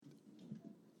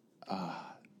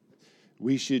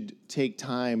we should take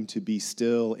time to be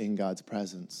still in God's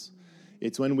presence.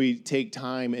 It's when we take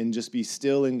time and just be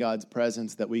still in God's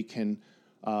presence that we can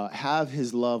have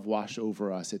his love wash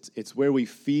over us. It's where we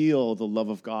feel the love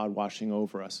of God washing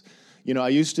over us. You know, I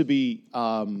used to be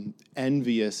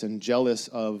envious and jealous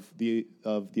of the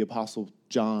Apostle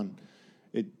John.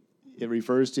 He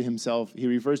refers to himself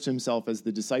as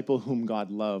the disciple whom God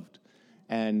loved,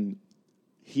 and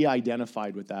he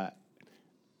identified with that.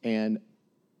 And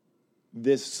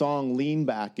this song, Lean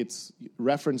Back, it's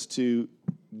reference to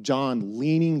John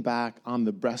leaning back on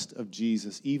the breast of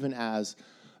Jesus, even as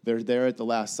they're there at the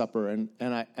Last Supper. And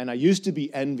I used to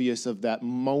be envious of that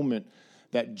moment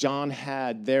that John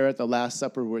had there at the Last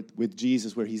Supper with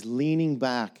Jesus, where he's leaning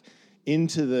back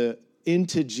into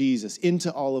Jesus,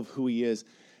 into all of who he is.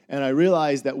 And I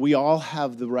realized that we all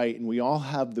have the right and we all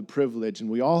have the privilege and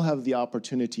we all have the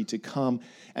opportunity to come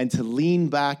and to lean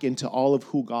back into all of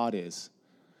who God is.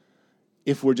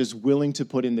 If we're just willing to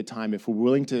put in the time, if we're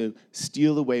willing to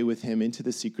steal away with him into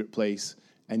the secret place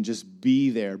and just be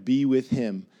there, be with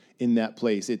him in that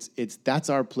place. That's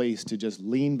our place to just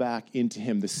lean back into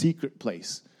him, the secret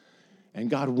place. And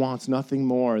God wants nothing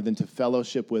more than to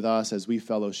fellowship with us as we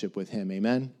fellowship with him.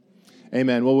 Amen?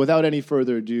 Amen. Well, without any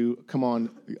further ado, come on,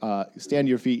 stand to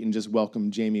your feet and just welcome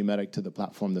Jamie Medic to the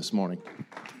platform this morning.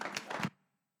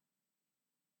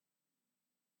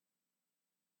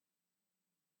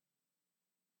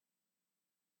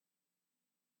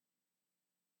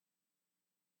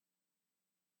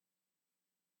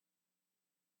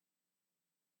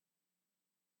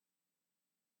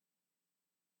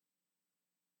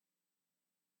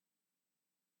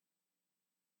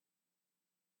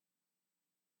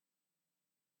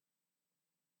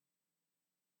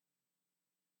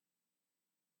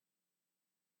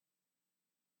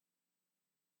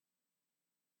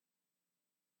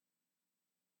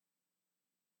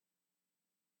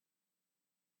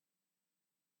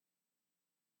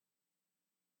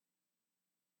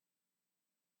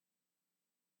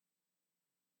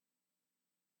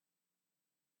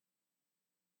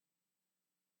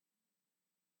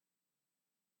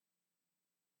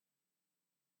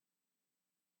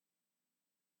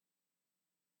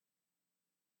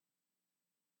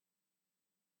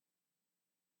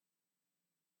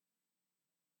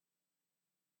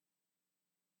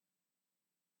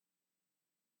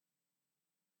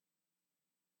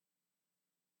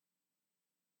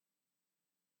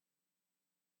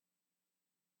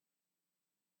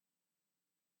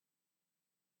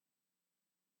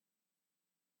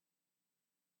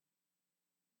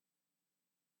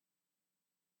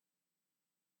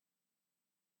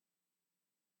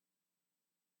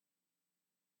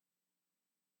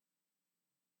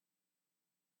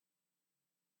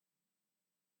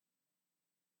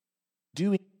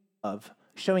 Doing love,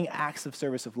 showing acts of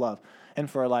service of love, and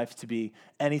for our life to be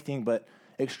anything but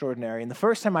extraordinary. And the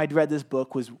first time I'd read this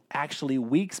book was actually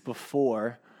weeks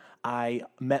before I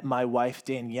met my wife,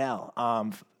 Danielle.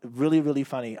 Really, really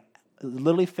funny.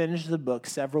 Literally finished the book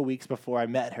several weeks before I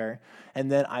met her.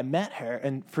 And then I met her,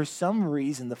 and for some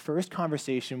reason, the first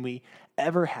conversation we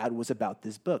ever had was about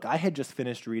this book. I had just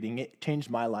finished reading it, changed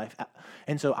my life.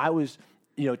 And so I was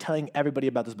telling everybody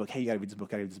about this book. Hey, you gotta read this book,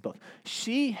 gotta read this book.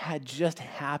 She had just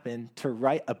happened to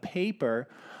write a paper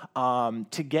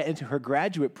to get into her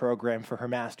graduate program for her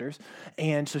master's.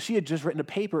 And so she had just written a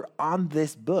paper on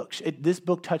this book. This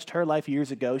book touched her life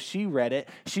years ago. She read it.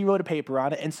 She wrote a paper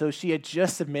on it. And so she had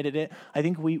just submitted it. I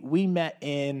think we met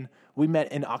in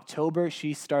October.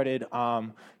 She started,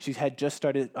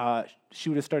 she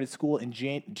would have started school in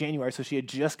January, so she had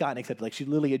just gotten accepted. Like, she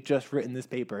literally had just written this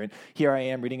paper, and here I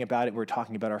am reading about it. We're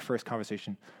talking about our first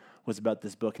conversation was about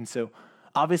this book. And so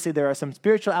obviously there are some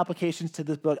spiritual applications to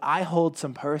this book. I hold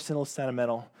some personal,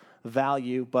 sentimental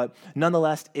value, but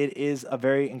nonetheless, it is a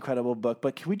very incredible book.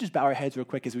 But can we just bow our heads real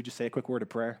quick as we just say a quick word of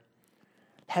prayer?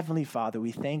 Heavenly Father,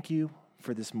 we thank you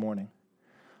for this morning.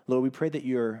 Lord, we pray that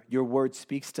your word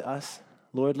speaks to us.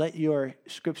 Lord, let your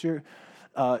scripture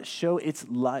show its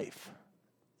life.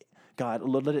 God,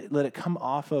 Lord, let it come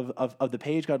off of the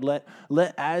page. God, let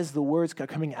as the words are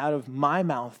coming out of my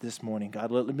mouth this morning,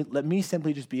 God, let me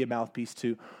simply just be a mouthpiece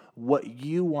to what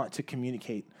you want to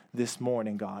communicate this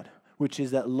morning, God, which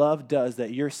is that love does,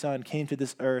 that your son came to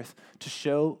this earth to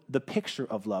show the picture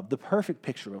of love, the perfect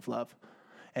picture of love.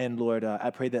 And Lord, I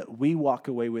pray that we walk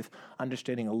away with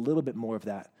understanding a little bit more of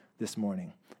that this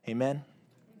morning. Amen?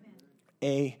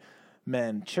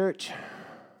 Amen. Church,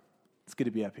 it's good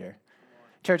to be up here.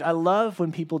 Church, I love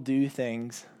when people do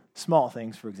things, small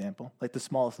things, for example, like the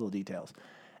smallest little details,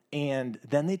 and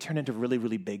then they turn into really,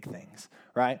 really big things,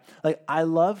 right? Like, I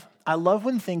love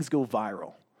when things go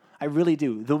viral. I really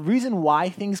do. The reason why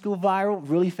things go viral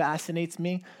really fascinates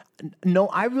me. No,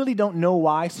 I really don't know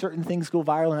why certain things go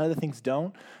viral and other things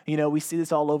don't. We see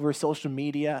this all over social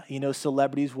media.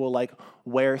 Celebrities will like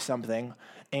wear something,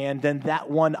 and then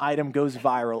that one item goes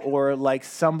viral. Or like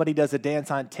somebody does a dance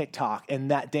on TikTok,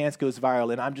 and that dance goes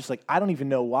viral. And I'm just like, I don't even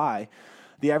know why.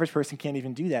 The average person can't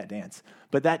even do that dance.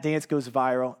 But that dance goes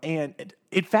viral, and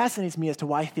it fascinates me as to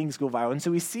why things go viral. And so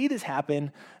we see this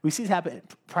happen. We see this happen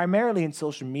primarily in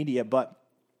social media, but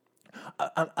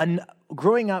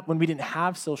growing up when we didn't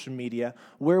have social media,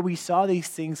 where we saw these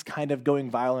things kind of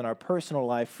going viral in our personal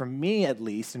life, for me at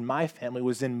least, in my family,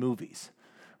 was in movies,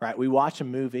 right? We watch a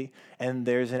movie, and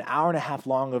there's an hour and a half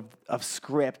long of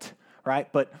script,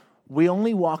 right? But we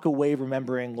only walk away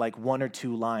remembering like one or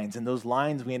two lines, and those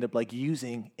lines we end up like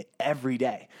using every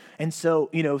day. And so,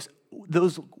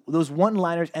 those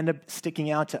one-liners end up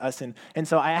sticking out to us. And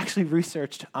so I actually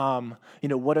researched,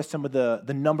 what are some of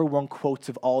the number one quotes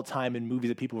of all time in movies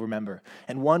that people remember.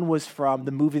 And one was from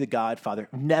the movie The Godfather.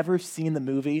 Never seen the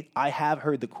movie. I have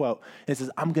heard the quote. And it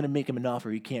says, "I'm going to make him an offer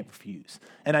he can't refuse."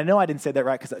 And I know I didn't say that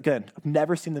right because, again, I've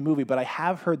never seen the movie, but I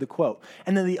have heard the quote.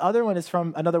 And then the other one is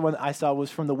from, another one that I saw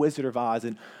was from The Wizard of Oz.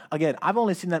 And again, I've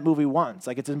only seen that movie once.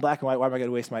 Like, it's in black and white. Why am I going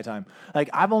to waste my time? Like,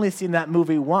 I've only seen that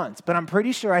movie once. But I'm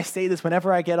pretty sure I say this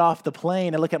whenever I get off the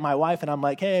plane. I look at my wife and I'm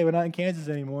like, "Hey, we're not in Kansas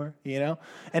anymore,"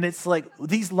 And it's like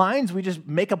these lines we just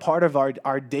make a part of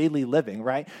our daily living,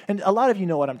 right? And a lot of you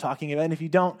know what I'm talking about. And if you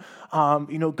don't,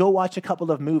 go watch a couple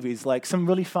of movies, like some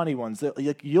really funny ones.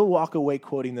 You'll walk away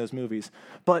quoting those movies.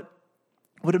 But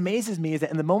what amazes me is that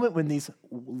in the moment when these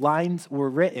lines were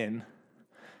written,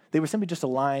 they were simply just a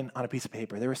line on a piece of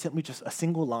paper. They were simply just a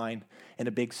single line in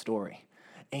a big story.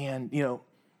 And,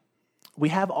 we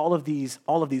have all of these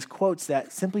quotes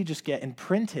that simply just get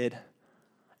imprinted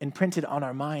on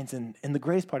our minds. And the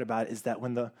greatest part about it is that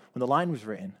when the line was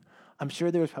written, I'm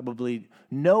sure there was probably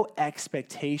no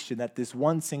expectation that this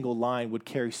one single line would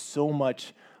carry so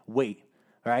much weight,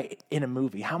 right, in a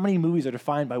movie. How many movies are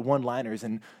defined by one-liners,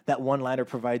 and that one-liner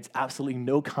provides absolutely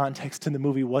no context to the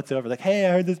movie whatsoever? Like, "Hey,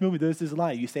 I heard this movie, there's this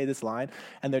line." You say this line,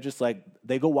 and they're just like,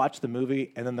 they go watch the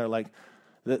movie, and then they're like,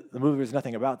 the movie is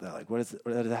nothing about that. Like, what does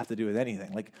it have to do with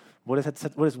anything? Like, what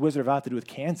does Wizard of Oz have to do with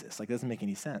Kansas? Like, it doesn't make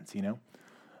any sense, And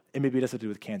maybe it does have to do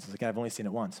with Kansas. Again, I've only seen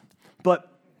it once.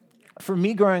 But for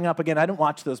me growing up, again, I didn't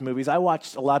watch those movies. I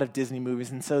watched a lot of Disney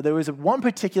movies. And so there was one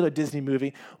particular Disney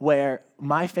movie where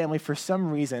my family, for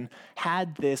some reason,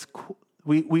 had this,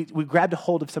 we grabbed a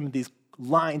hold of some of these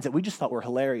lines that we just thought were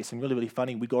hilarious and really, really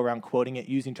funny. We go around quoting it,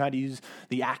 trying to use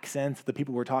the accents the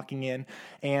people were talking in.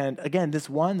 And again, this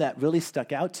one that really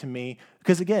stuck out to me,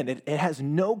 because again, it has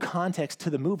no context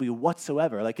to the movie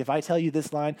whatsoever. Like, if I tell you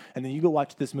this line and then you go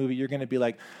watch this movie, you're going to be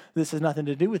like, this has nothing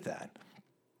to do with that.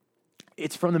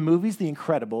 It's from the movies The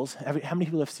Incredibles. How many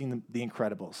people have seen The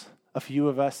Incredibles? A few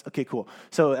of us? Okay, cool.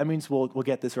 So that means we'll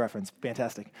get this reference.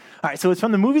 Fantastic. All right, so it's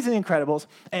from the movies The Incredibles,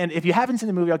 and if you haven't seen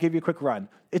the movie, I'll give you a quick run.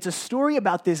 It's a story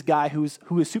about this guy who is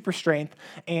super strength,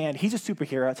 and he's a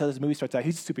superhero. That's how this movie starts out.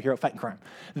 He's a superhero fighting crime.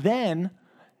 Then,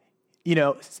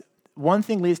 one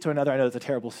thing leads to another. I know it's a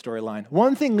terrible storyline.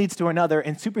 One thing leads to another,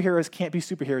 and superheroes can't be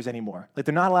superheroes anymore. Like,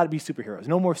 they're not allowed to be superheroes.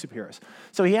 No more superheroes.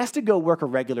 So he has to go work a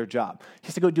regular job. He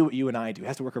has to go do what you and I do. He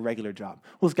has to work a regular job.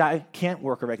 Well, this guy can't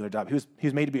work a regular job. He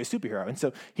was made to be a superhero. And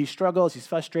so he struggles, he's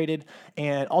frustrated,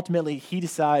 and ultimately he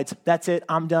decides, that's it,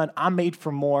 I'm done. I'm made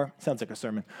for more. Sounds like a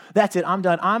sermon. That's it, I'm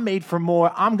done. I'm made for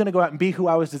more. I'm going to go out and be who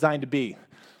I was designed to be.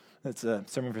 That's a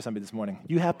sermon for somebody this morning.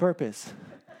 You have purpose.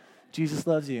 Jesus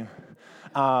loves you.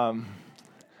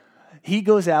 He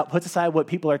goes out, puts aside what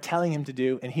people are telling him to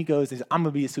do, and he goes, "I'm going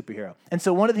to be a superhero." And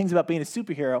so one of the things about being a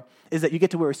superhero is that you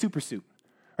get to wear a super suit,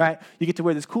 right? You get to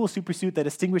wear this cool super suit that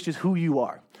distinguishes who you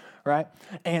are, right?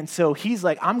 And so he's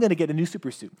like, "I'm going to get a new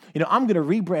super suit. I'm going to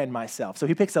rebrand myself." So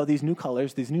he picks out these new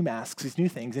colors, these new masks, these new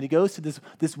things, and he goes to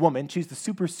this woman. She's the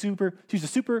super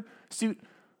suit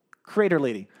creator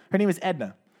lady. Her name is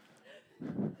Edna.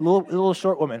 Little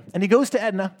short woman. And he goes to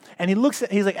Edna, and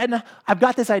he's like, "Edna, I've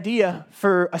got this idea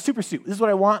for a super suit. This is what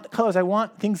I want, the colors I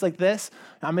want, things like this.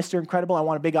 I'm Mr. Incredible. I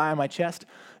want a big eye on my chest.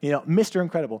 Mr.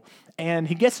 Incredible." And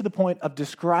he gets to the point of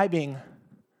describing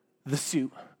the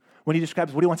suit when he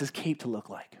describes what he wants his cape to look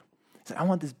like. He said, "I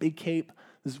want this big cape,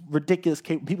 this ridiculous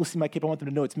cape. When people see my cape, I want them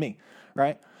to know it's me,"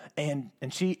 right? And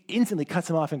she instantly cuts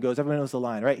him off and goes, everyone knows the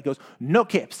line, right? He goes, "No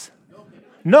capes.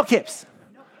 No capes.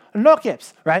 No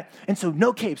capes," right? And so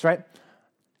no capes, right?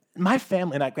 My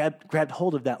family and I grabbed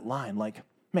hold of that line. Like,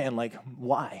 man, like,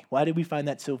 why? Why did we find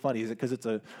that so funny? Is it because it's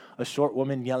a short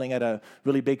woman yelling at a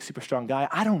really big, super strong guy?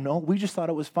 I don't know. We just thought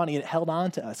it was funny, and it held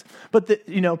on to us. But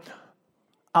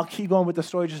I'll keep going with the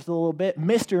story just a little bit.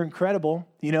 Mr. Incredible,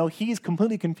 he's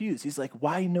completely confused. He's like,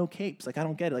 why no capes? Like, I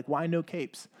don't get it. Like, why no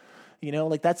capes?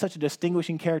 Like that's such a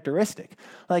distinguishing characteristic.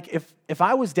 Like if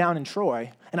I was down in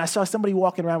Troy and I saw somebody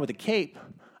walking around with a cape,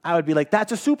 I would be like,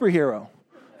 that's a superhero.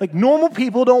 Like normal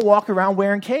people don't walk around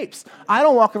wearing capes. I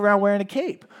don't walk around wearing a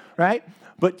cape, right?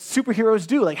 But superheroes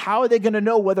do. Like, how are they going to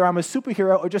know whether I'm a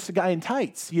superhero or just a guy in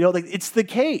tights? Like, it's the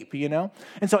cape,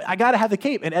 And so I got to have the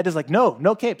cape. And Ed is like,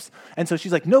 no capes. And so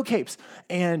she's like, no capes.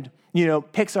 And,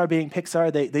 Pixar being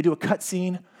Pixar, they do a cut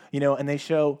scene, and they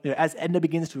show, as Edna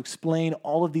begins to explain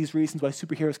all of these reasons why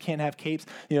superheroes can't have capes,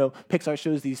 Pixar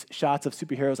shows these shots of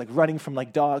superheroes like running from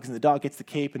like dogs, and the dog gets the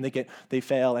cape and they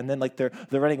fail, and then like they're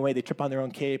running away, they trip on their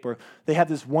own cape, or they have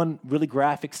this one really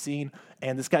graphic scene,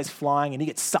 and this guy's flying and he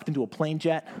gets sucked into a plane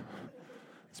jet.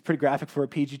 It's pretty graphic for a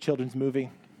PG children's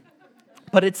movie,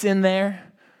 but it's in there.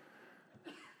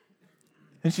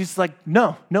 And she's like,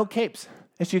 no capes.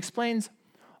 And she explains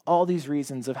all these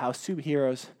reasons of how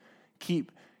superheroes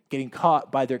keep getting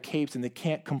caught by their capes and they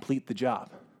can't complete the job.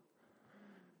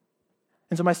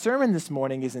 And so my sermon this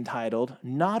morning is entitled,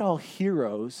 Not All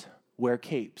Heroes Wear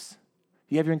Capes.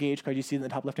 You have your Engage card, you see it in the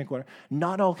top left-hand corner.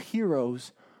 Not all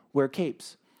heroes wear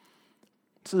capes.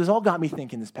 So this all got me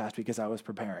thinking this past week as I was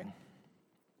preparing.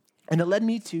 And it led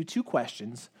me to two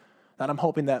questions that I'm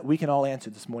hoping that we can all answer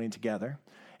this morning together.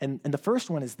 And the first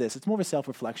one is this. It's more of a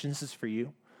self-reflection. This is for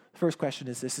you. The first question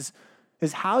is this,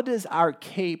 is how does our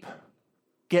cape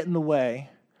get in the way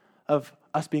of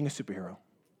us being a superhero?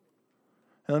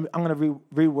 And I'm going to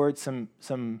reword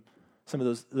some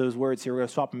of those words here. We're going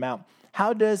to swap them out.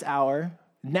 How does our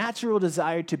natural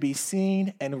desire to be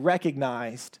seen and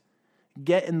recognized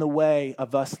get in the way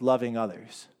of us loving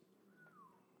others?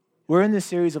 We're in this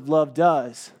series of Love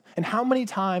Does. And how many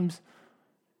times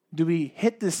do we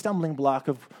hit this stumbling block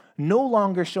of no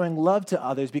longer showing love to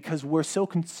others because we're so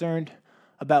concerned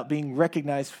about being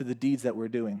recognized for the deeds that we're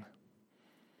doing?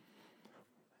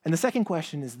 And the second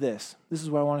question is this. This is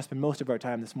where I want to spend most of our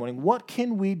time this morning. What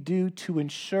can we do to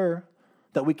ensure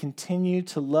that we continue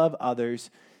to love others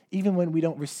even when we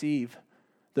don't receive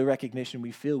the recognition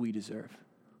we feel we deserve?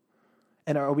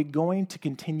 And are we going to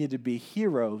continue to be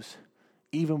heroes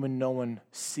even when no one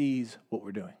sees what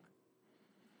we're doing?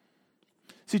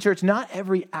 See, church, not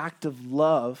every act of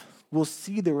love will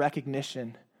see the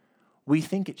recognition we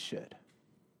think it should.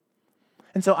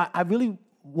 And so I really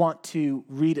want to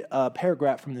read a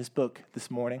paragraph from this book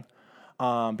this morning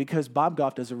because Bob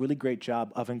Goff does a really great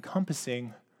job of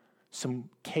encompassing some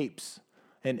capes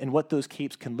and what those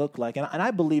capes can look like. And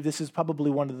I believe this is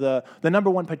probably one of the number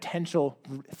one potential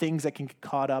things that can get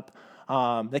caught up,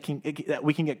 that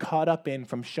we can get caught up in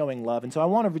from showing love. And so I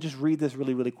want to just read this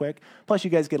really, really quick. Plus, you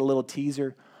guys get a little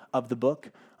teaser of the book.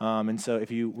 And so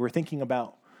if you were thinking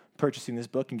about purchasing this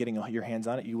book and getting your hands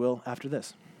on it, you will after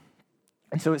this.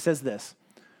 And so it says this.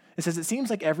 It says, it seems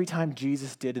like every time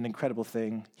Jesus did an incredible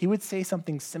thing, he would say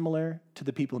something similar to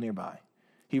the people nearby.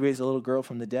 He raised a little girl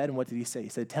from the dead, and what did he say? He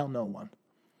said, tell no one.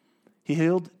 He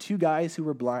healed two guys who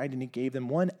were blind, and he gave them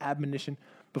one admonition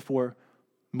before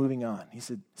moving on. He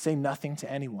said, say nothing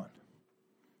to anyone.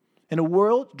 In a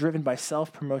world driven by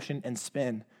self-promotion and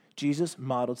spin, Jesus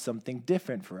modeled something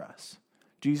different for us.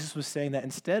 Jesus was saying that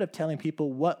instead of telling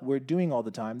people what we're doing all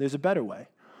the time, there's a better way,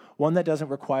 one that doesn't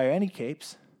require any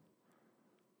capes,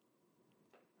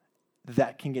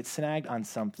 that can get snagged on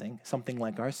something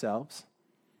like ourselves.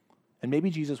 And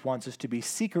maybe Jesus wants us to be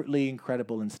secretly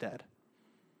incredible instead.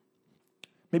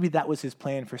 Maybe that was his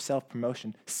plan for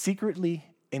self-promotion. Secretly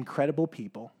incredible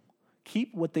people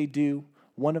keep what they do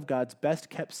one of God's best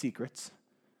kept secrets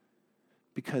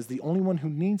because the only one who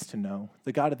needs to know,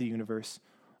 the God of the universe,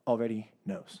 already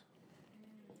knows.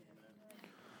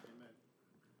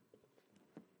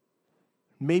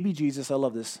 Maybe Jesus, I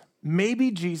love this,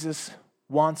 maybe Jesus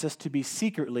wants us to be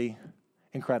secretly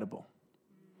incredible.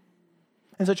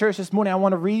 And so, church, this morning I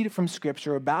want to read from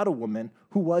Scripture about a woman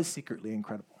who was secretly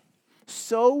incredible.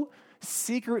 So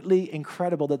secretly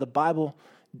incredible that the Bible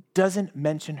doesn't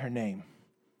mention her name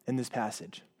in this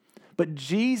passage. But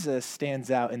Jesus stands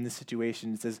out in this situation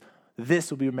and says,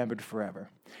 this will be remembered forever.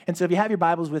 And so if you have your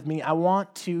Bibles with me, I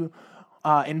want to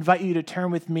invite you to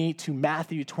turn with me to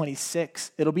Matthew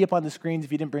 26. It'll be up on the screens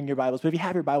if you didn't bring your Bibles. But if you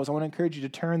have your Bibles, I want to encourage you to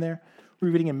turn there. We're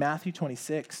reading in Matthew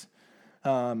 26.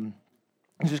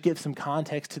 Just give some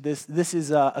context to this. This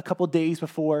is a couple days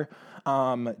before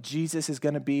Jesus is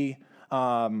going to be.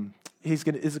 I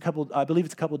believe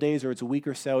it's a couple days or it's a week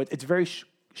or so. It's very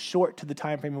short to the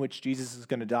time frame in which Jesus is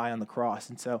going to die on the cross,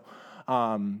 and so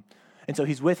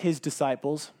he's with his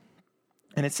disciples.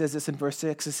 And it says this in verse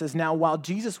 6. It says, now while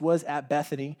Jesus was at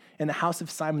Bethany in the house of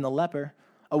Simon the leper,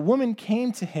 a woman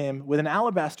came to him with an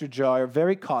alabaster jar of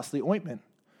very costly ointment.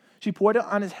 She poured it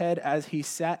on his head as he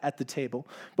sat at the table.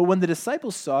 But when the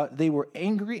disciples saw it, they were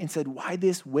angry and said, "Why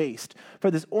this waste? For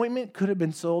this ointment could have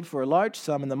been sold for a large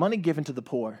sum and the money given to the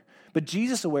poor." But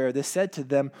Jesus, aware of this, said to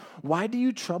them, "Why do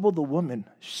you trouble the woman?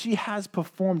 She has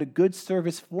performed a good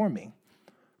service for me.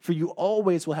 For you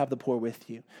always will have the poor with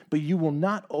you, but you will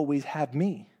not always have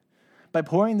me. By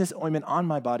pouring this ointment on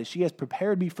my body, she has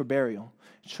prepared me for burial.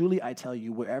 Truly, I tell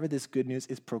you, wherever this good news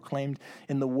is proclaimed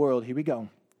in the world," here we go,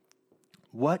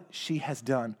 "what she has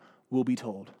done will be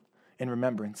told in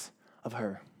remembrance of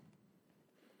her."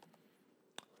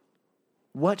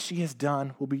 What she has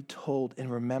done will be told in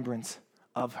remembrance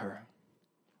of her.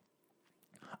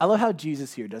 I love how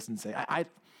Jesus here doesn't say,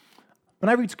 when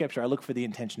I read Scripture, I look for the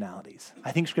intentionalities.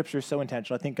 I think Scripture is so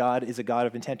intentional. I think God is a God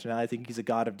of intentionality. I think he's a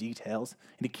God of details,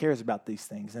 and he cares about these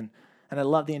things. And I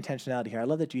love the intentionality here. I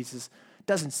love that Jesus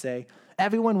doesn't say,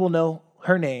 everyone will know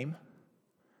her name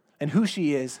and who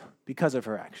she is because of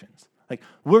her actions. Like,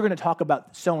 we're going to talk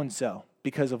about so-and-so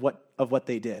because of what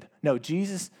they did. No,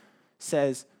 Jesus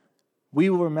says, we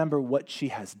will remember what she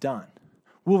has done.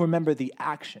 We'll remember the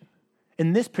action.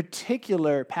 In this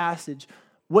particular passage,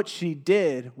 what she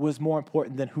did was more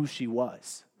important than who she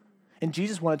was. And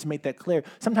Jesus wanted to make that clear.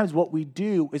 Sometimes what we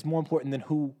do is more important than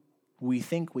who we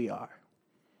think we are.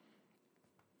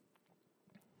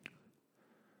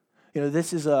 You know,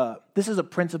 this is a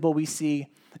principle we see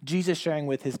Jesus sharing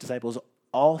with his disciples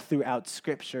all throughout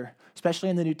Scripture, especially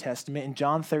in the New Testament. In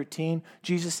John 13,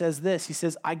 Jesus says this. He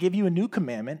says, "I give you a new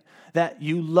commandment, that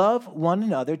you love one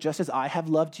another just as I have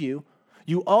loved you.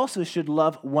 You also should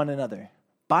love one another.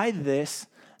 By this,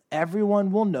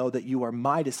 everyone will know that you are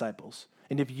my disciples,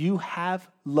 and if you have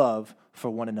love for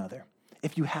one another."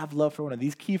 If you have love for one another.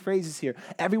 These key phrases here.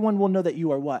 Everyone will know that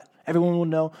you are what? Everyone will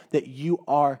know that you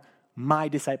are my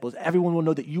disciples. Everyone will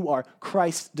know that you are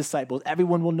Christ's disciples.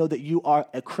 Everyone will know that you are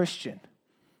a Christian.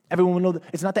 Everyone will know that,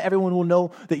 it's not that everyone will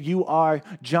know that you are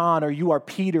John or you are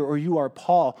Peter or you are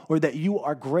Paul or that you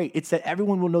are great. It's that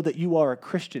everyone will know that you are a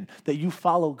Christian, that you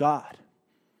follow God.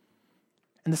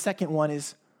 And the second one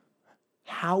is,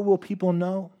 how will people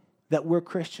know that we're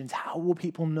Christians? How will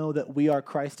people know that we are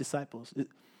Christ's disciples?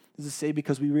 Does it say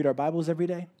because we read our Bibles every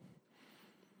day?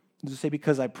 Does it say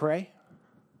because I pray?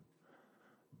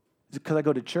 Is it because I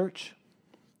go to church?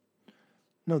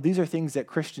 No, these are things that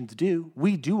Christians do.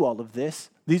 We do all of this.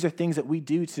 These are things that we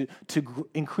do to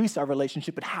increase our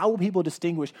relationship. But how will people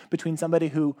distinguish between somebody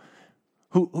who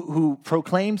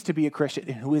proclaims to be a Christian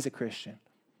and who is a Christian?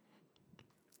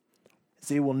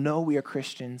 They will know we are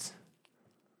Christians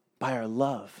by our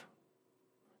love.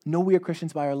 Know we are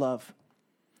Christians by our love.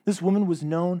 This woman was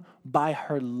known by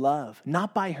her love,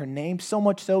 not by her name, so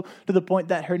much so to the point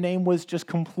that her name was just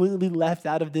completely left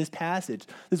out of this passage,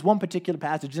 this one particular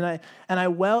passage. And I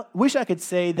wish I could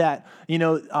say that,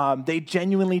 they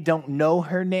genuinely don't know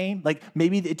her name. Like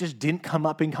maybe it just didn't come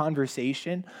up in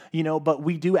conversation, but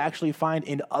we do actually find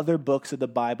in other books of the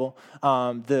Bible,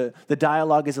 the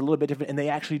dialogue is a little bit different and they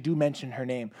actually do mention her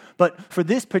name. But for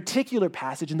this particular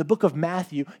passage in the book of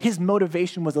Matthew, his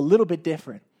motivation was a little bit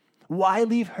different. Why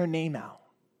leave her name out?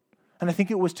 And I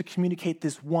think it was to communicate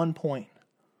this one point.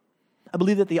 I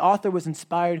believe that the author was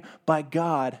inspired by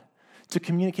God to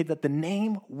communicate that the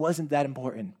name wasn't that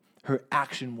important. Her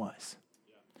action was.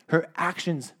 Her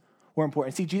actions were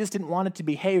important. See, Jesus didn't want it to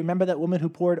be, hey, remember that woman who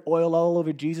poured oil all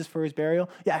over Jesus for his burial?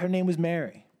 Yeah, her name was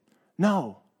Mary.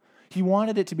 No. He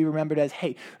wanted it to be remembered as,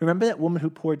 hey, remember that woman who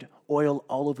poured oil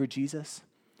all over Jesus?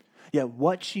 Yeah,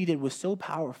 what she did was so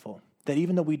powerful that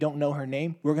even though we don't know her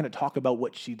name, we're going to talk about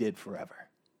what she did forever.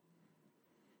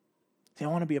 See, I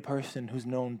want to be a person who's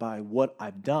known by what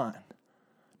I've done,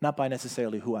 not by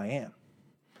necessarily who I am.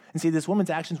 And see, this woman's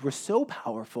actions were so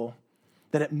powerful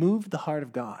that it moved the heart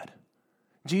of God.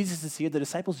 Jesus is here. The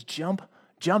disciples jump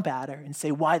at her and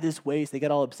say, "Why this waste?" They get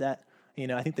all upset.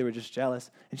 I think they were just jealous.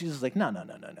 And Jesus is like, no. No,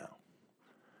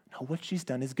 what she's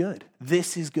done is good.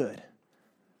 This is good.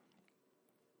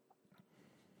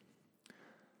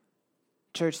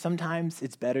 Church, sometimes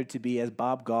it's better to be, as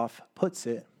Bob Goff puts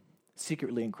it,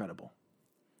 secretly incredible.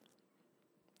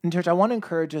 And church, I want to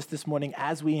encourage us this morning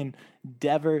as we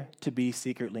endeavor to be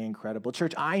secretly incredible.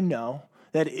 Church, I know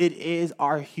that it is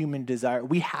our human desire.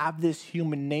 We have this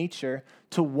human nature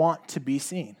to want to be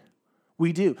seen.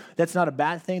 We do. That's not a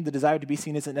bad thing. The desire to be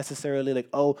seen isn't necessarily like,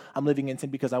 oh, I'm living in sin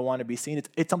because I want to be seen.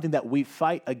 It's something that we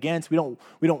fight against. We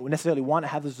don't necessarily want to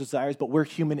have those desires, but we're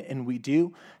human and we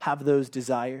do have those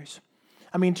desires.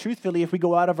 I mean, truthfully, if we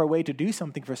go out of our way to do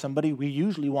something for somebody, we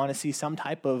usually want to see some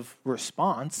type of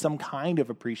response, some kind of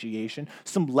appreciation,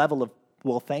 some level of,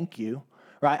 well, thank you,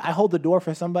 right? I hold the door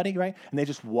for somebody, right? And they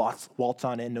just waltz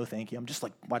on in, no thank you. I'm just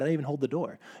like, why did I even hold the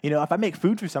door? If I make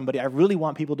food for somebody, I really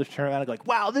want people to turn around and be like,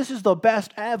 wow, this is the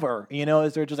best ever.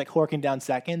 As they're just like horking down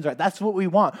seconds, right? That's what we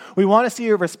want. We want to see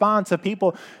a response of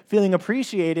people feeling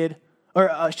appreciated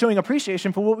or showing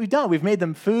appreciation for what we've done. We've made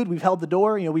them food, we've held the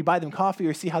door, we buy them coffee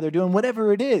or see how they're doing,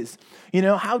 whatever it is.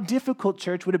 How difficult,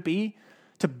 church, would it be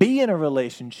to be in a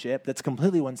relationship that's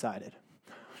completely one-sided?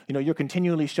 You're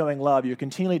continually showing love. You're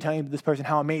continually telling this person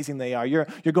how amazing they are. You're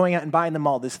going out and buying them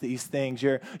all these things.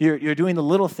 You're doing the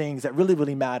little things that really,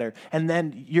 really matter. And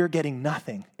then you're getting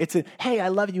nothing. It's hey, I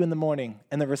love you in the morning.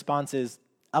 And the response is,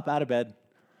 up out of bed.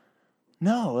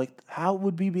 No, how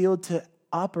would we be able to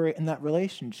operate in that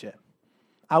relationship?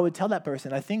 I would tell that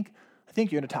person, I think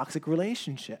you're in a toxic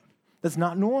relationship. That's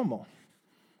not normal.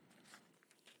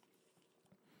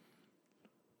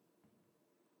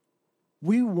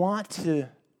 We want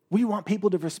people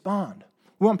to respond.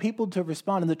 We want people to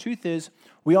respond. And the truth is,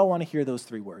 we all want to hear those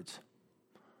 3 words.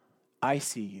 I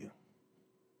see you.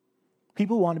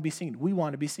 People want to be seen. We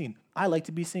want to be seen. I like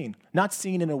to be seen. Not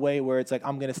seen in a way where it's like,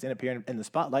 I'm going to stand up here in the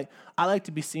spotlight. I like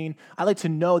to be seen. I like to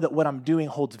know that what I'm doing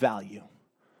holds value.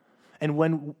 And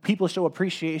when people show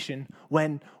appreciation,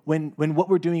 when what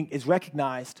we're doing is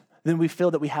recognized, then we feel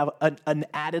that we have an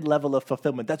added level of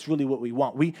fulfillment. That's really what we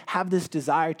want. We have this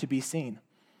desire to be seen.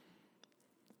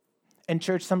 And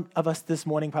church, some of us this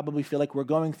morning probably feel like we're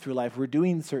going through life. We're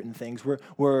doing certain things.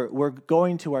 We're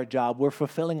going to our job. We're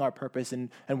fulfilling our purpose, and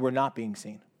we're not being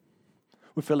seen.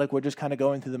 We feel like we're just kind of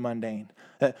going through the mundane.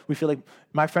 We feel like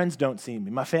my friends don't see me.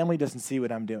 My family doesn't see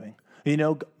what I'm doing. I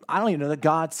don't even know that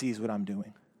God sees what I'm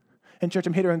doing. And church,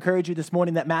 I'm here to encourage you this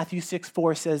morning that Matthew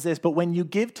 6:4 says this, but when you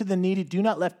give to the needy, do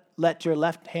not let your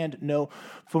left hand know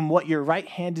from what your right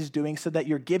hand is doing, so that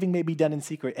your giving may be done in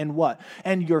secret. And what?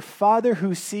 And your Father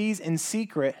who sees in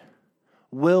secret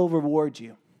will reward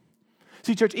you.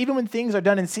 See, church, even when things are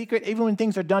done in secret, even when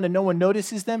things are done and no one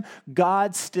notices them,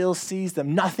 God still sees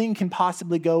them. Nothing can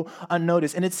possibly go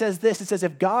unnoticed. And it says this, it says,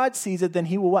 if God sees it, then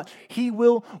he will what? He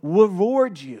will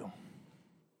reward you.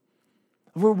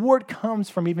 Reward comes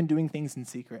from even doing things in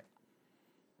secret.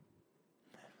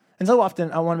 And so often,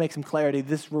 I want to make some clarity.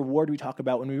 This reward we talk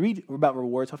about, when we read about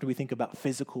rewards, often we think about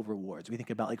physical rewards. We think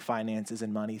about like finances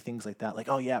and money, things like that. Like,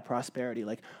 oh yeah, prosperity.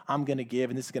 Like, I'm going to give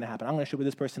and this is going to happen. I'm going to show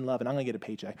this person love and I'm going to get a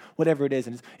paycheck. Whatever it is.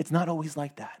 And it's not always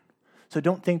like that. So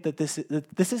don't think that this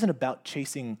isn't about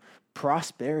chasing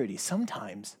prosperity.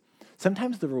 Sometimes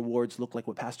the rewards look like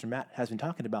what Pastor Matt has been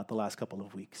talking about the last couple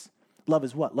of weeks. Love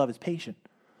is what? Love is patient.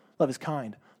 Love is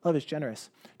kind. Love is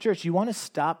generous. Church, you want to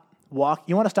stop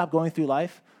going through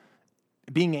life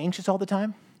being anxious all the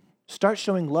time? Start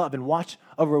showing love and watch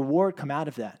a reward come out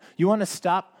of that. You want to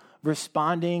stop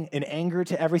responding in anger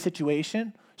to every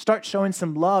situation? Start showing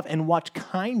some love and watch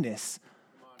kindness,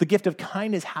 the gift of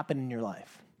kindness, happen in your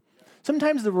life.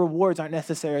 Sometimes the rewards aren't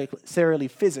necessarily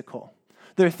physical.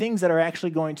 They're things that are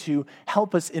actually going to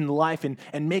help us in life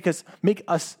and make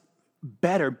us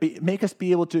better, make us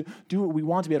be able to do what we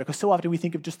want to be able to. Because so often we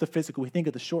think of just the physical, we think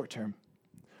of the short term.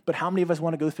 But how many of us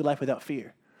want to go through life without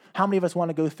fear? How many of us want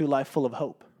to go through life full of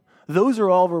hope? Those are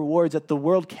all rewards that the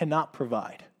world cannot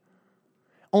provide.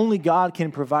 Only God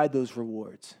can provide those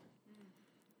rewards.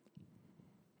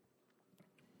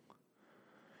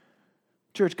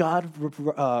 Church, God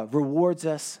rewards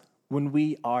us when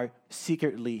we are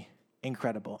secretly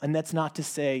incredible. And that's not to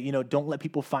say, don't let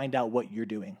people find out what you're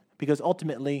doing. Because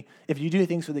ultimately, if you do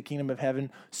things for the kingdom of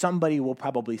heaven, somebody will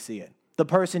probably see it. The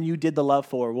person you did the love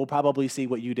for will probably see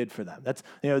what you did for them. That's,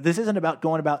 this isn't about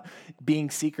going about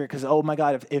being secret because, oh my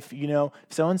God, if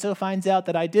so-and-so finds out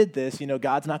that I did this,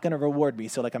 God's not going to reward me.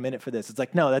 So I'm in it for this. It's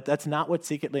like, no, that's not what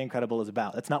secretly incredible is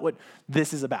about. That's not what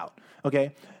this is about.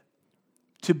 Okay.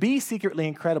 To be secretly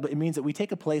incredible, it means that we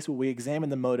take a place where we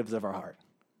examine the motives of our heart.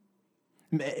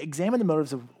 Examine the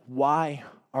motives of why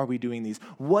are we doing these?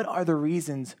 What are the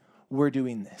reasons we're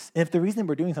doing this? And if the reason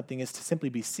we're doing something is to simply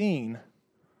be seen,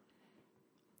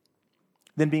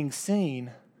 then being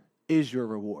seen is your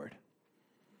reward.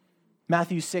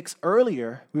 Matthew 6,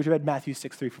 earlier, we read Matthew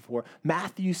 6, 3-4.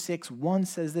 Matthew 6, 1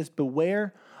 says this,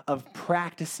 beware of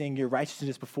practicing your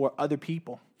righteousness before other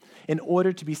people in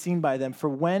order to be seen by them. For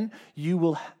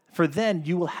then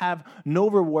you will have no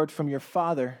reward from your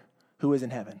Father who is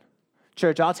in heaven.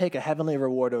 Church, I'll take a heavenly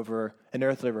reward over an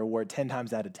earthly reward 10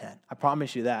 times out of 10. I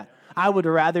promise you that. I would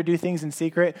rather do things in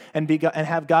secret and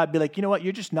have God be like, you know what,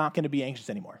 you're just not going to be anxious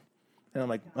anymore. And I'm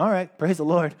like, all right, praise the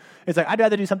Lord. It's like, I'd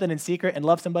rather do something in secret and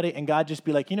love somebody and God just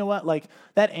be like, you know what, like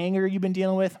that anger you've been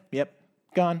dealing with, yep,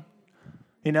 gone.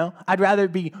 I'd rather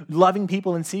be loving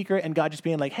people in secret and God just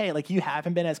being like, hey, like you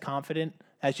haven't been as confident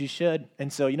as you should.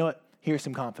 And so, you know what, here's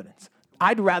some confidence.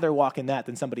 I'd rather walk in that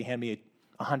than somebody hand me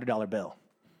a $100 bill.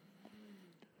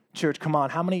 Church, come on,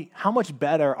 how much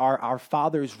better are our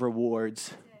Father's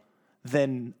rewards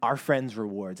than our friends'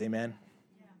 rewards? Amen.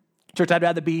 Church, I'd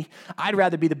rather be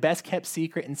the best kept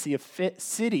secret and see a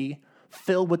city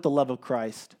filled with the love of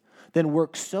Christ than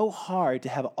work so hard to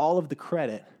have all of the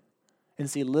credit and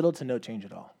see little to no change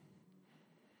at all.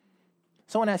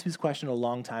 Someone asked me this question a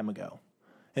long time ago,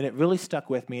 and it really stuck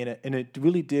with me, and it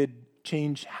really did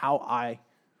change how I,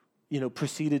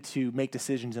 proceeded to make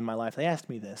decisions in my life. They asked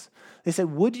me this. They said,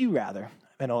 would you rather,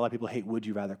 I know a lot of people hate would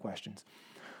you rather questions,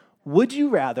 would you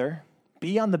rather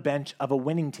be on the bench of a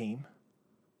winning team,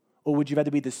 or would you rather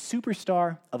be the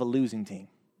superstar of a losing team?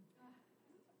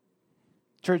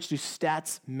 Church, do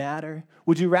stats matter?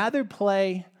 Would you rather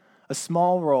play a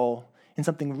small role in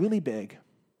something really big,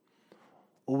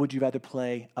 or would you rather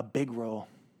play a big role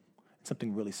in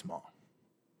something really small?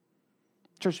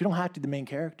 Church, you don't have to be the main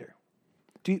character.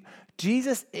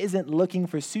 Jesus isn't looking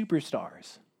for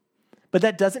superstars, but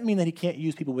that doesn't mean that he can't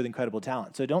use people with incredible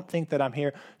talent. So don't think that I'm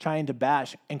here trying to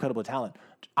bash incredible talent.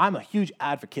 I'm a huge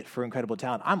advocate for incredible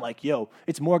talent. I'm like,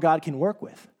 it's more God can work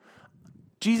with.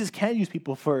 Jesus can use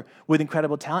people with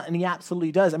incredible talent, and he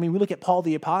absolutely does. I mean, we look at Paul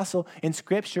the Apostle in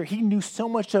Scripture. He knew so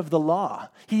much of the law.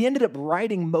 He ended up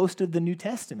writing most of the New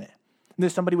Testament. And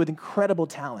there's somebody with incredible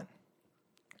talent.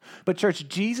 But church,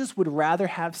 Jesus would rather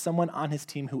have someone on his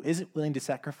team who isn't willing to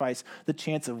sacrifice the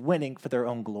chance of winning for their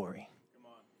own glory.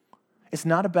 It's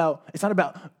not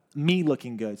about me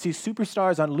looking good. See,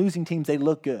 superstars on losing teams, they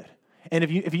look good. And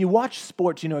if you watch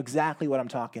sports, you know exactly what I'm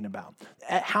talking about.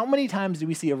 How many times do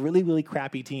we see a really, really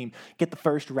crappy team get the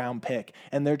first round pick,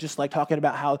 and they're just like talking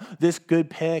about how this good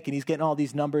pick, and he's getting all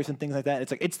these numbers and things like that. It's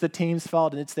like, it's the team's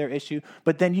fault and it's their issue.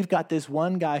 But then you've got this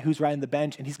one guy who's riding the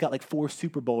bench, and he's got like 4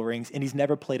 Super Bowl rings, and he's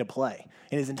never played a play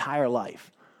in his entire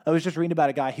life. I was just reading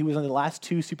about a guy. He was on the last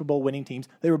 2 Super Bowl winning teams.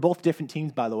 They were both different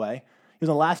teams, by the way. He was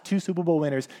on the last 2 Super Bowl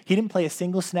winners. He didn't play a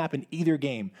single snap in either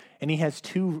game, and he has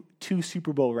two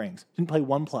Super Bowl rings. Didn't play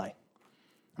one play.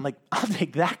 I'm like, I'll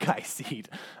take that guy's seat.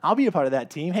 I'll be a part of that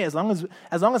team. Hey, as long as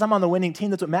I'm on the winning team,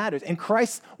 that's what matters. And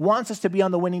Christ wants us to be on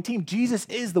the winning team. Jesus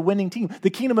is the winning team. The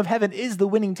kingdom of heaven is the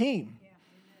winning team.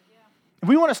 Yeah. If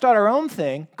we want to start our own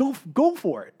thing, go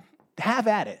for it. Have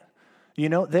at it.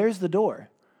 There's the door.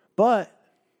 But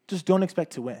just don't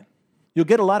expect to win. You'll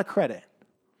get a lot of credit.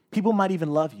 People might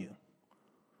even love you.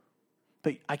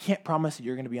 But I can't promise that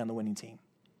you're going to be on the winning team.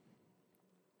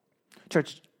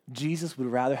 Church, Jesus would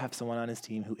rather have someone on his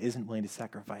team who isn't willing to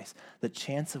sacrifice the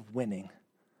chance of winning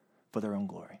for their own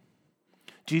glory.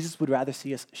 Jesus would rather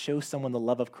see us show someone the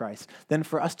love of Christ than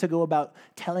for us to go about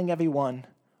telling everyone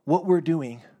what we're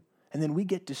doing, and then we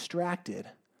get distracted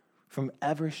from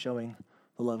ever showing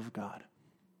the love of God.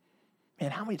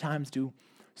 Man, how many times do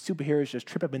superheroes just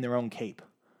trip up in their own cape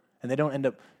and they don't end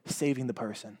up saving the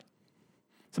person?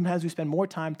 Sometimes we spend more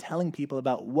time telling people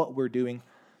about what we're doing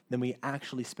than we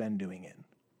actually spend doing it.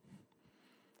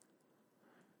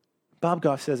 Bob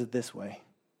Goff says it this way.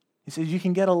 He says, you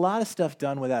can get a lot of stuff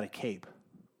done without a cape.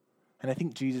 And I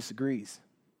think Jesus agrees.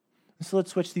 And so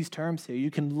let's switch these terms here. You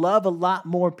can love a lot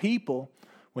more people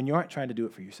when you aren't trying to do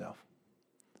it for yourself.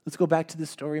 Let's go back to the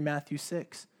story, Matthew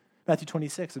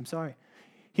 26,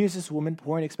 Here's this woman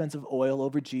pouring expensive oil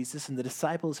over Jesus, and the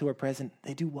disciples who are present,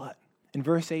 they do what? In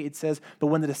verse 8, it says, but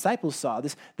when the disciples saw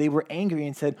this, they were angry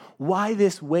and said, why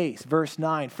this waste? Verse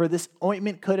 9, for this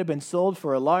ointment could have been sold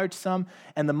for a large sum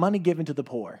and the money given to the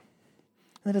poor.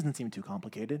 That doesn't seem too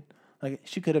complicated. Like,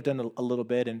 she could have done a little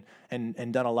bit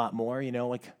and done a lot more,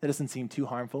 that doesn't seem too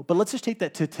harmful. But let's just take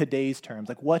that to today's terms.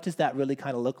 Like, what does that really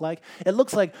kind of look like? It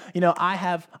looks like,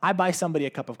 I buy somebody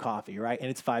a cup of coffee, right? And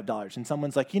it's $5. And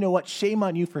someone's like, you know what? Shame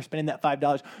on you for spending that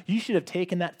 $5. You should have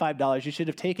taken that $5. You should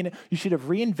have taken it. You should have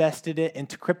reinvested it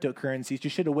into cryptocurrencies. You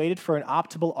should have waited for an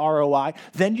optimal ROI.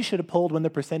 Then you should have pulled when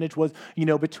the percentage was,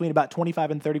 between about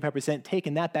 25 and 35%,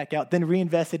 taken that back out, then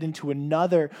reinvested into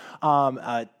another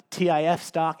TIF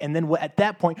stock, and then at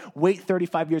that point, wait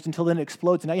 35 years until then it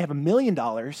explodes, and now you have $1 million,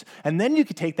 and then you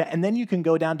could take that, and then you can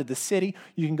go down to the city,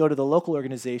 you can go to the local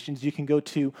organizations, you can go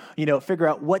to, figure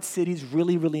out what cities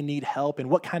really, really need help, and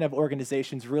what kind of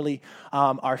organizations really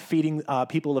are feeding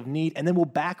people of need, and then we'll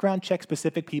background check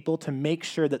specific people to make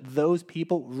sure that those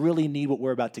people really need what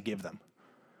we're about to give them.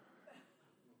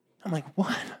 I'm like, what?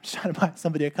 I'm just trying to buy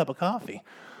somebody a cup of coffee.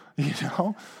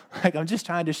 I'm just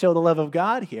trying to show the love of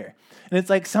God here. And it's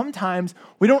like sometimes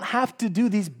we don't have to do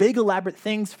these big elaborate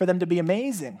things for them to be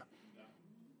amazing.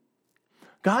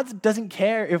 God doesn't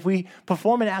care if we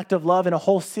perform an act of love and a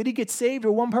whole city gets saved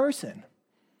or one person.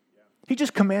 He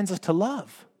just commands us to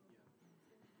love.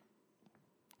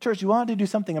 Church, you want to do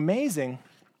something amazing,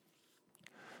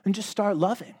 then just start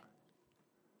loving.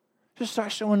 Just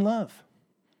start showing love.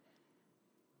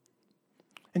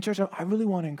 And church, I really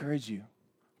want to encourage you.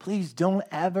 Please don't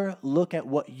ever look at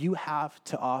what you have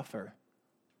to offer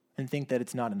and think that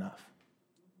it's not enough.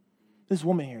 This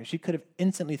woman here, she could have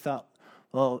instantly thought,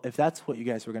 well, if that's what you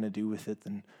guys were going to do with it,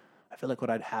 then I feel like what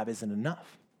I'd have isn't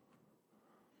enough.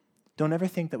 Don't ever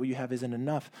think that what you have isn't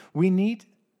enough. We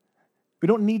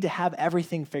don't need to have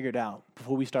everything figured out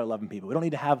before we start loving people. We don't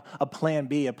need to have a plan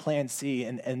B, a plan C,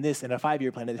 and this, and a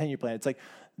 5-year plan, and a 10-year plan. It's like,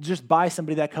 just buy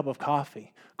somebody that cup of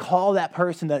coffee. Call that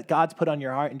person that God's put on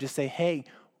your heart and just say, hey,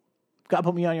 God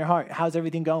put me on your heart. How's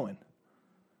everything going?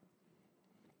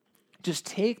 Just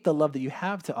take the love that you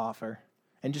have to offer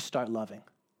and just start loving.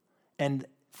 And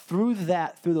through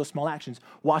those small actions,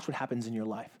 watch what happens in your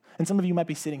life. And some of you might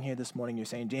be sitting here this morning, you're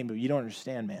saying, James, but you don't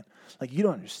understand, man. Like, you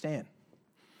don't understand.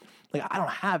 Like, I don't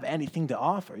have anything to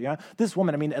offer. You know? This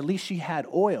woman, I mean, at least she had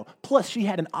oil. Plus, she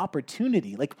had an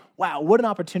opportunity. Like, wow, what an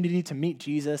opportunity to meet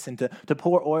Jesus and to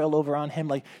pour oil over on him.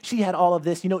 Like, she had all of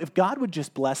this. You know, if God would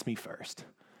just bless me first,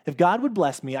 if God would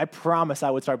bless me, I promise I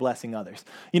would start blessing others.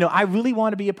 You know, I really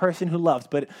want to be a person who loves,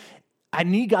 but I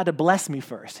need God to bless me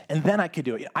first, and then I could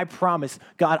do it. I promise,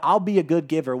 God, I'll be a good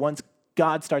giver once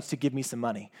God starts to give me some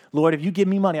money. Lord, if you give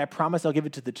me money, I promise I'll give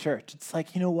it to the church. It's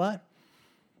like, you know what?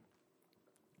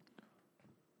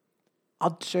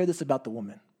 I'll share this about the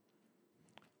woman.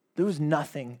 There was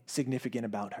nothing significant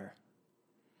about her.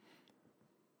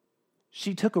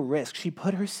 She took a risk. She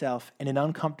put herself in an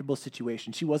uncomfortable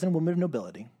situation. She wasn't a woman of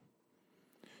nobility.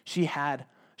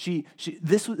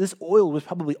 This oil was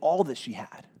probably all that she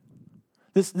had.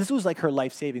 This was like her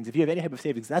life savings. If you have any type of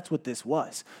savings, that's what this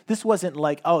was. This wasn't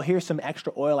like, oh, here's some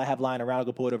extra oil I have lying around, I'll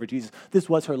go pull it over Jesus. This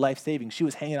was her life savings. She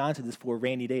was hanging on to this for a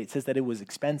rainy day. It says that it was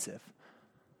expensive.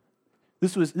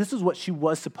 This was what she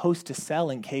was supposed to sell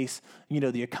in case,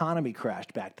 the economy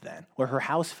crashed back then or her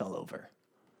house fell over.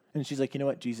 And she's like, you know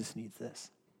what? Jesus needs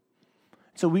this.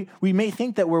 So we may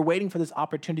think that we're waiting for this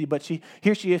opportunity, but she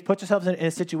puts herself in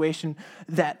a situation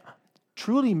that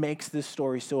truly makes this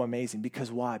story so amazing. Because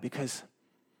why? Because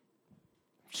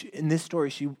in this story,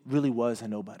 she really was a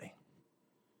nobody.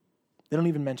 They don't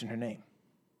even mention her name.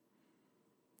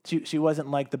 She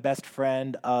wasn't like the best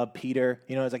friend of Peter.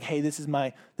 It's like, hey, this is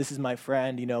my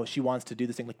friend. She wants to do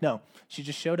this thing. Like, no, she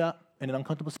just showed up in an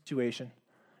uncomfortable situation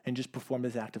and just performed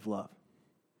this act of love.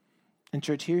 And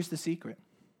church, here's the secret.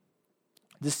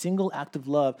 The single act of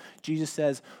love, Jesus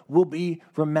says, will be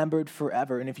remembered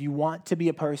forever. And if you want to be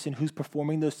a person who's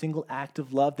performing those single act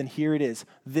of love, then here it is.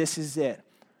 This is it.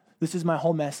 This is my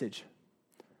whole message.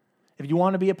 If you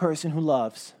want to be a person who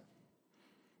loves,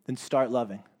 then start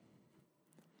loving.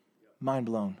 Mind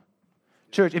blown.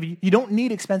 Church, if you don't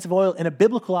need expensive oil and a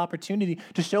biblical opportunity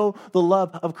to show the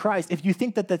love of Christ, if you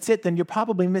think that that's it, then you're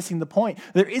probably missing the point.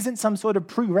 There isn't some sort of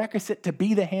prerequisite to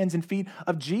be the hands and feet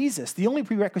of Jesus. The only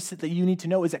prerequisite that you need to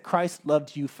know is that Christ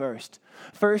loved you first.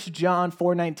 1 John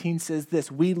 4:19 says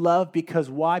this, we love because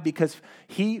why? Because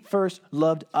he first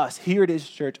loved us. Here it is,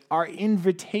 church, our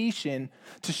invitation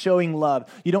to showing love.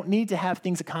 You don't need to have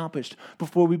things accomplished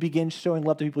before we begin showing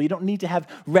love to people. You don't need to have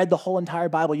read the whole entire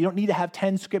Bible. You don't need to have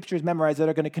 10 scriptures memorized that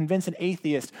are going to convince an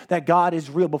atheist that God is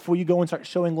real before you go and start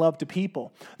showing love to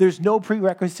people. There's no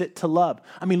prerequisite to love.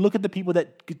 I mean, look at the people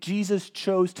that Jesus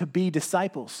chose to be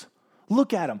disciples.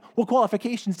 Look at them. What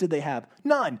qualifications did they have?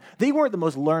 None. They weren't the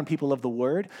most learned people of the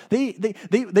word. They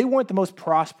weren't the most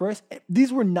prosperous.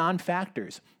 These were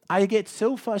non-factors. I get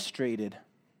so frustrated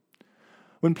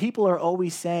when people are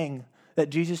always saying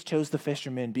that Jesus chose the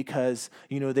fishermen because,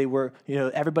 they were,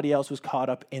 everybody else was caught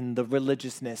up in the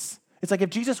religiousness. It's like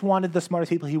if Jesus wanted the smartest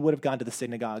people, he would have gone to the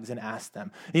synagogues and asked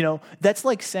them. That's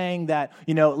like saying that,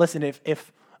 listen,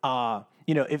 if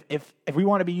we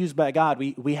want to be used by God,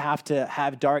 we have to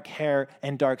have dark hair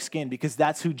and dark skin because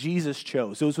that's who Jesus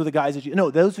chose. Those were the guys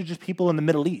those are just people in the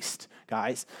Middle East,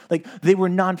 guys. Like, they were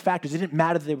non-factors. It didn't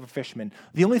matter that they were fishermen.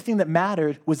 The only thing that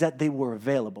mattered was that they were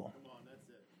available.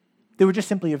 They were just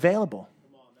simply available.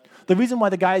 The reason why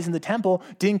the guys in the temple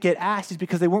didn't get asked is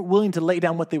because they weren't willing to lay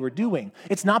down what they were doing.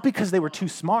 It's not because they were too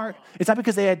smart. It's not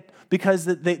because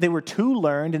they were too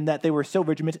learned and that they were so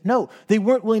regimented. No, they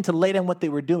weren't willing to lay down what they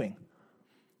were doing.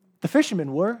 The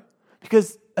fishermen were,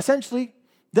 because essentially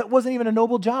that wasn't even a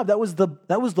noble job. That was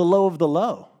the low of the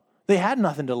low. They had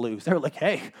nothing to lose. They were like,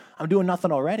 hey, I'm doing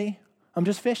nothing already. I'm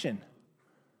just fishing.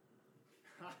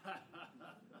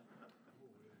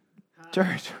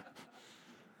 Church,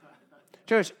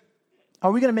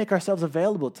 are we going to make ourselves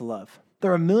available to love?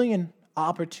 There are a million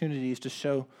opportunities to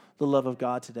show the love of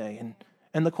God today.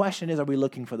 And the question is, are we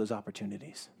looking for those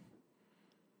opportunities?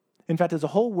 In fact, there's a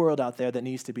whole world out there that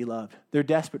needs to be loved. They're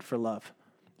desperate for love.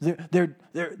 They're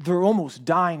almost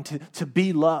dying to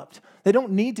be loved. They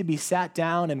don't need to be sat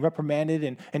down and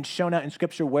reprimanded and shown out in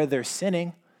Scripture where they're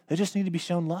sinning. They just need to be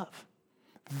shown love.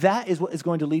 That is what is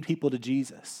going to lead people to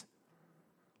Jesus.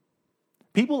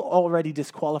 People already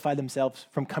disqualify themselves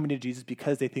from coming to Jesus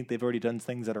because they think they've already done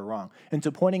things that are wrong. And so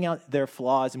pointing out their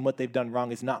flaws and what they've done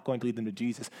wrong is not going to lead them to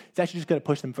Jesus. It's actually just going to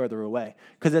push them further away,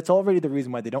 because that's already the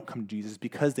reason why they don't come to Jesus,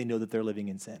 because they know that they're living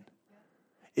in sin.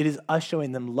 It is us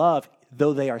showing them love,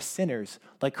 though they are sinners,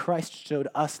 like Christ showed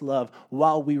us love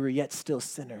while we were yet still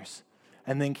sinners,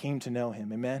 and then came to know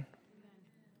him. Amen?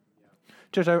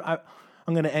 Church, I'm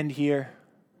going to end here.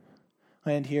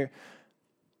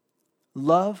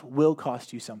 Love will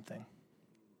cost you something.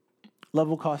 Love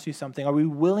will cost you something. Are we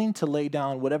willing to lay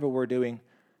down whatever we're doing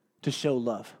to show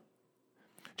love?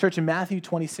 Church, in Matthew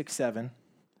 26:7,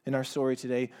 in our story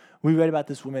today, we read about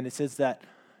this woman. It says that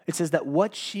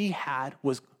what she had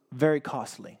was very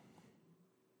costly.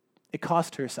 It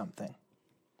cost her something.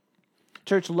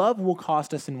 Church, love will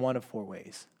cost us in one of four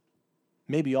ways,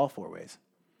 maybe all four ways.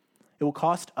 It will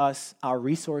cost us our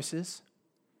resources.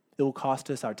 It will cost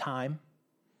us our time.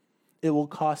 It will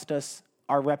cost us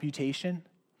our reputation.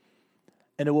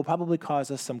 And it will probably cause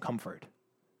us some comfort.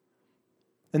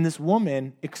 And this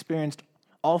woman experienced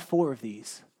all four of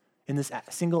these in this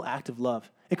single act of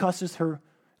love. It cost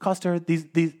her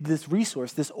this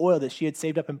resource, this oil that she had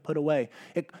saved up and put away.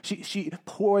 She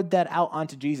poured that out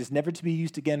onto Jesus, never to be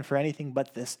used again for anything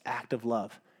but this act of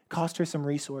love. It cost her some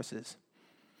resources.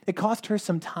 It cost her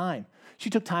some time. She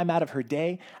took time out of her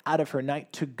day, out of her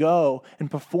night, to go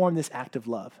and perform this act of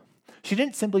love. She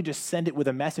didn't simply just send it with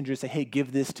a messenger and say, hey,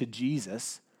 give this to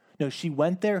Jesus. No, she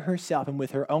went there herself and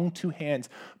with her own two hands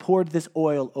poured this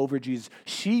oil over Jesus.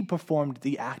 She performed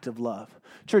the act of love.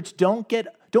 Church, don't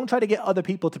try to get other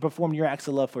people to perform your acts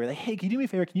of love for you. Like, hey, can you do me a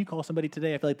favor? Can you call somebody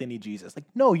today? I feel like they need Jesus. Like,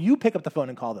 no, you pick up the phone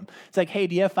and call them. It's like, hey,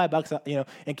 do you have $5?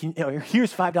 And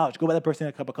here's $5. Go buy the person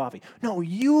a cup of coffee. No,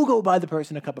 you go buy the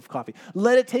person a cup of coffee.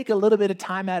 Let it take a little bit of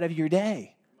time out of your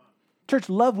day. Church,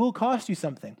 love will cost you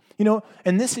something.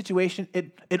 In this situation,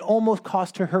 it almost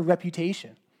cost her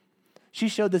reputation. She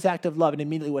showed this act of love, and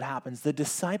immediately what happens? The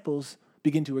disciples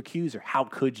begin to accuse her. How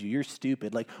could you? You're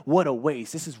stupid. Like, what a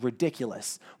waste. This is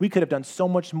ridiculous. We could have done so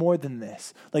much more than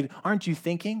this. Like, aren't you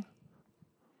thinking?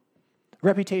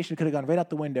 Reputation could have gone right out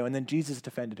the window, and then Jesus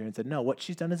defended her and said, no, what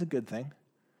she's done is a good thing.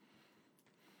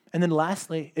 And then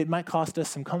lastly, it might cost us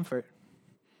some comfort.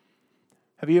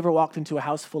 Have you ever walked into a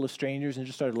house full of strangers and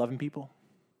just started loving people?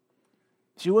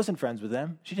 She wasn't friends with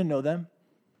them. She didn't know them.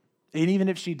 And even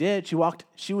if she did,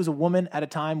 she was a woman at a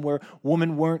time where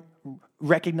women weren't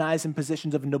recognized in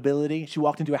positions of nobility. She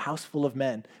walked into a house full of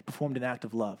men, performed an act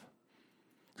of love.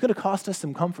 It's going to cost us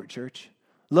some comfort, church.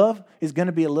 Love is going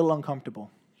to be a little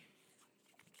uncomfortable.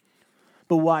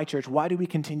 But why, church? Why do we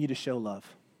continue to show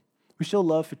love? We show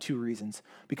love for two reasons.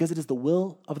 Because it is the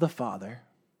will of the Father.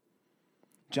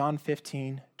 John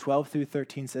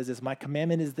 15:12-13 says this, my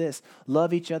commandment is this,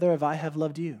 love each other as I have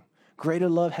loved you. Greater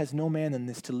love has no man than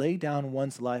this, to lay down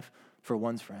one's life for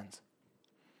one's friends.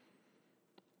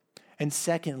 And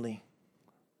secondly,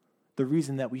 the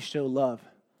reason that we show love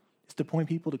is to point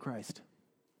people to Christ.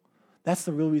 That's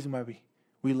the real reason why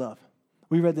we love.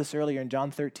 We read this earlier in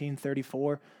John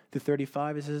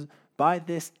 13:34-35. It says, by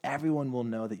this everyone will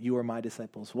know that you are my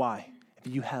disciples. Why?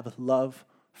 If you have love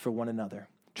for one another.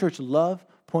 Church, love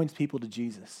points people to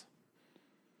Jesus.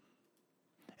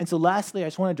 And so lastly, I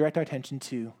just want to direct our attention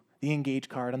to the engage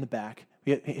card on the back.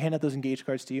 We hand out those engage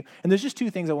cards to you. And there's just two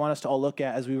things I want us to all look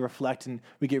at as we reflect and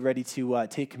we get ready to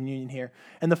take communion here.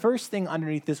 And the first thing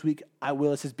underneath this week,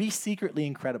 it says, be secretly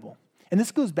incredible. And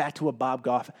this goes back to what Bob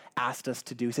Goff asked us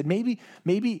to do. He said,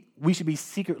 maybe we should be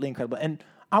secretly incredible. And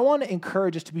I want to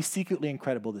encourage us to be secretly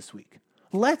incredible this week.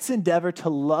 Let's endeavor to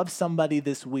love somebody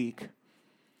this week.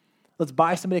 Let's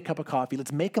buy somebody a cup of coffee.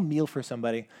 Let's make a meal for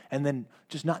somebody and then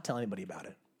just not tell anybody about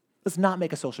it. Let's not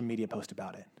make a social media post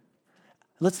about it.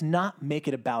 Let's not make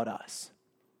it about us.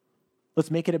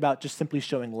 Let's make it about just simply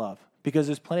showing love, because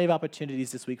there's plenty of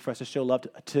opportunities this week for us to show love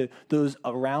to those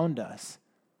around us.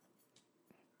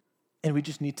 And we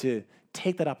just need to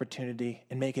take that opportunity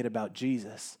and make it about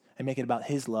Jesus and make it about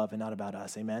his love and not about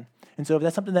us. Amen? And so if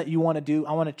that's something that you want to do,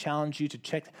 I want to challenge you to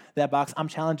check that box. I'm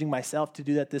challenging myself to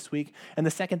do that this week. And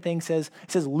the second thing says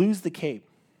lose the cape.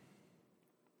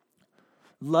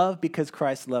 Love because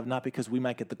Christ loved, not because we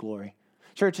might get the glory.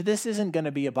 Church, this isn't going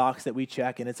to be a box that we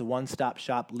check and it's a one-stop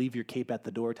shop, leave your cape at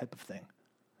the door type of thing.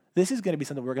 This is going to be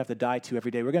something we're going to have to die to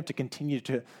every day. We're going to have to continue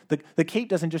to, the cape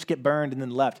doesn't just get burned and then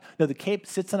left. No, the cape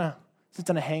sits on a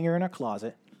hanger in our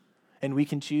closet, And we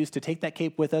can choose to take that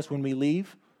cape with us when we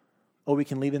leave, or we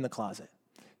can leave it in the closet.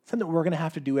 Something we're going to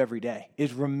have to do every day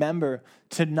is remember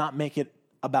to not make it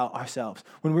about ourselves.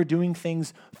 When we're doing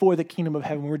things for the kingdom of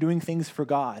heaven, when we're doing things for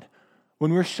God,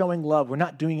 when we're showing love, we're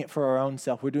not doing it for our own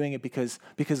self. We're doing it because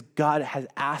God has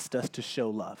asked us to show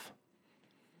love.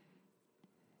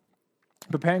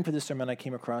 Preparing for this sermon, I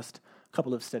came across a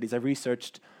couple of studies. I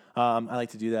researched, I like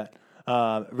to do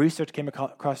that. Research came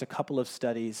across a couple of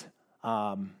studies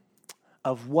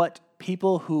of what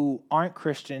people who aren't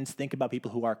Christians think about people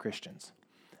who are Christians.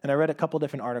 And I read a couple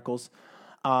different articles.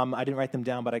 I didn't write them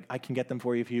down, but I can get them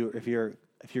for you if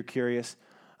you're curious.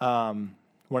 One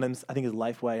of them, I think, is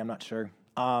Lifeway. I'm not sure.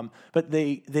 But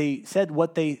they said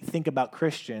what they think about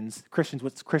Christians,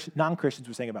 what non-Christians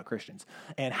were saying about Christians.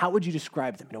 And how would you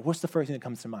describe them? What's the first thing that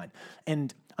comes to mind?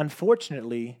 And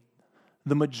unfortunately,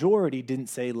 the majority didn't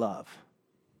say love.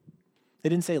 They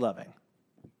didn't say loving.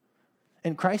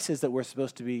 And Christ says that we're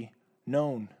supposed to be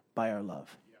known by our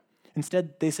love.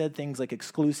 Instead, they said things like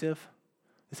exclusive.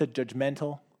 They said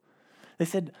judgmental. They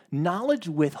said knowledge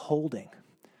withholding.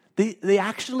 They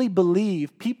actually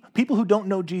believe, people who don't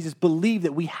know Jesus believe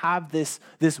that we have this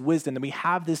wisdom, that we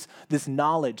have this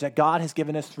knowledge that God has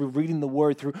given us through reading the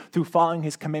Word, through following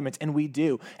His commandments, and we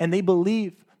do. And they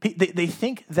believe, they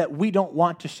think that we don't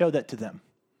want to show that to them.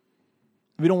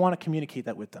 We don't want to communicate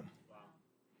that with them.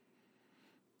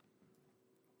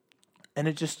 And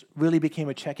it just really became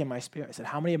a check in my spirit. I said,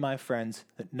 how many of my friends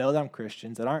that know that I'm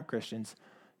Christians, that aren't Christians,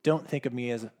 don't think of me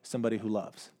as somebody who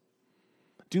loves?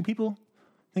 Do people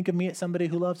think of me as somebody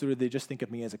who loves, or do they just think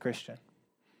of me as a Christian?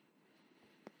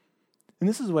 And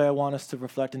this is where I want us to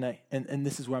reflect tonight, and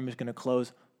this is where I'm just going to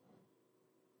close.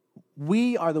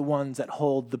 We are the ones that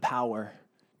hold the power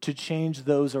to change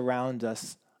those around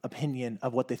us' opinion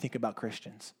of what they think about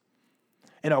Christians.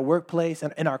 In our workplace,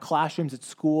 in our classrooms at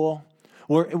school,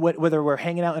 or whether we're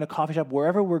hanging out in a coffee shop,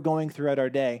 wherever we're going throughout our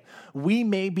day, we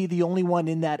may be the only one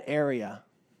in that area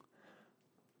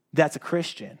that's a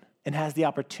Christian and has the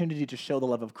opportunity to show the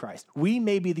love of Christ. We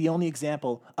may be the only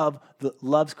example of the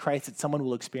loves Christ that someone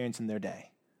will experience in their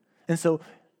day. And so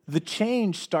the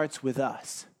change starts with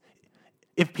us.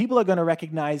 If people are going to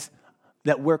recognize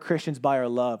that we're Christians by our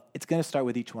love, it's going to start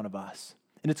with each one of us.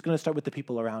 And it's going to start with the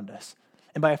people around us.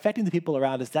 And by affecting the people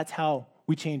around us, that's how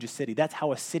we change a city. That's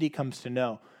how a city comes to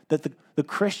know that the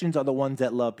Christians are the ones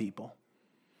that love people.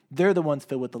 They're the ones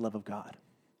filled with the love of God.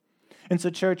 And so,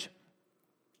 church,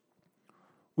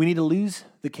 we need to lose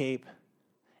the cape,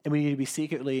 and we need to be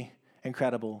secretly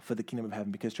incredible for the kingdom of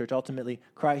heaven, because, church, ultimately,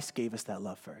 Christ gave us that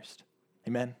love first.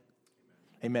 Amen?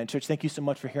 Amen. Church, thank you so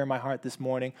much for hearing my heart this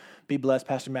morning. Be blessed.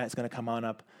 Pastor Matt is going to come on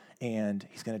up, and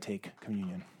he's going to take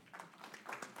communion.